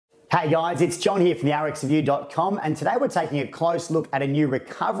Hey guys, it's John here from the rxreview.com, and today we're taking a close look at a new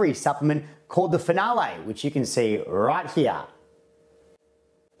recovery supplement called the Finale, which you can see right here.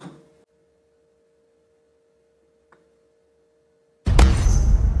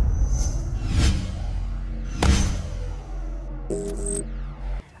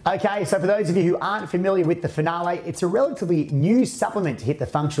 Okay, so for those of you who aren't familiar with the Finale, it's a relatively new supplement to hit the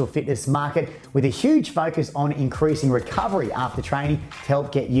functional fitness market with a huge focus on increasing recovery after training to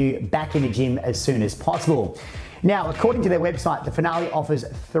help get you back in the gym as soon as possible. Now, according to their website, the Finale offers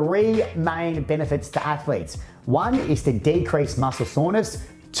three main benefits to athletes. One is to decrease muscle soreness,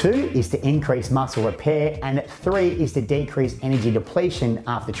 two is to increase muscle repair, and three is to decrease energy depletion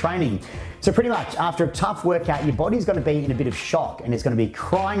after training. So pretty much after a tough workout, your body's going to be in a bit of shock and it's going to be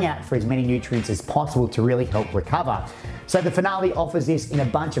crying out for as many nutrients as possible to really help recover. So the Finale offers this in a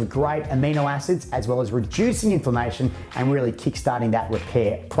bunch of great amino acids, as well as reducing inflammation and really kickstarting that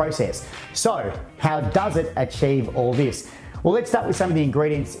repair process. So how does it achieve all this? Well, let's start with some of the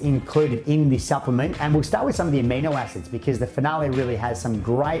ingredients included in the supplement, and we'll start with some of the amino acids because the Finale really has some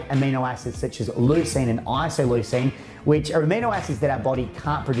great amino acids such as leucine and isoleucine, which are amino acids that our body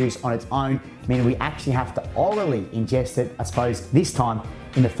can't produce on its own, meaning we actually have to orally ingest it, I suppose, this time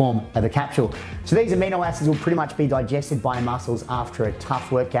in the form of a capsule. So these amino acids will pretty much be digested by muscles after a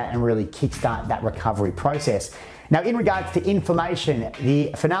tough workout and really kickstart that recovery process. Now, in regards to inflammation,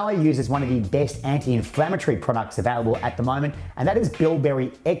 the Finale uses one of the best anti-inflammatory products available at the moment, and that is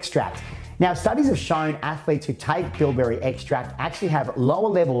bilberry extract. Now, studies have shown athletes who take bilberry extract actually have lower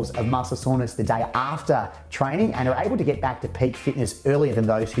levels of muscle soreness the day after training and are able to get back to peak fitness earlier than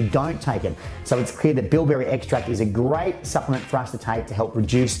those who don't take it. So it's clear that bilberry extract is a great supplement for us to take to help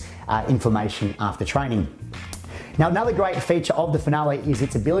reduce inflammation after training. Now, another great feature of the Finale is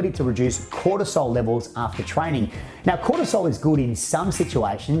its ability to reduce cortisol levels after training. Now, cortisol is good in some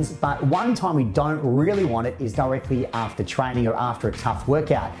situations, but one time we don't really want it is directly after training or after a tough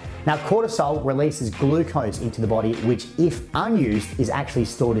workout. Now, cortisol releases glucose into the body, which, if unused, is actually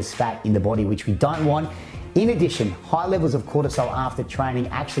stored as fat in the body, which we don't want. In addition, high levels of cortisol after training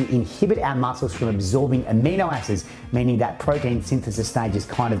actually inhibit our muscles from absorbing amino acids, meaning that protein synthesis stage is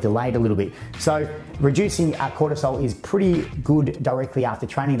kind of delayed a little bit. So reducing cortisol is pretty good directly after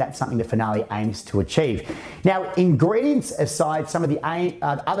training. That's something the Finale aims to achieve. Now, ingredients aside, some of the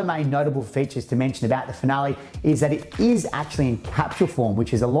other main notable features to mention about the Finale is that it is actually in capsule form,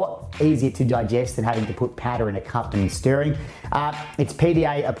 which is a lot easier to digest than having to put powder in a cup and stirring. It's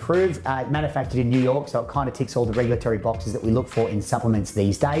PDA approved, manufactured in New York, so it kind of ticks all the regulatory boxes that we look for in supplements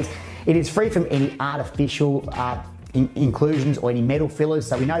these days. It is free from any artificial inclusions or any metal fillers,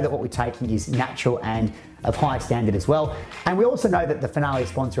 so we know that what we're taking is natural and of high standard as well. And we also know that the Finale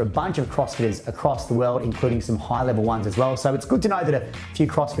sponsor a bunch of CrossFitters across the world, including some high-level ones as well. So it's good to know that a few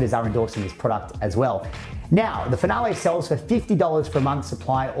CrossFitters are endorsing this product as well. Now, the Finale sells for $50 for a month's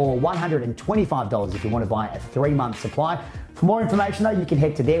supply, or $125 if you want to buy a 3-month supply. For more information though, you can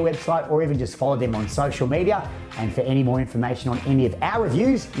head to their website or even just follow them on social media. And for any more information on any of our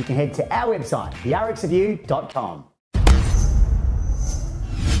reviews, you can head to our website, therxreview.com.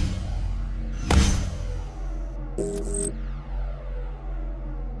 Thank you.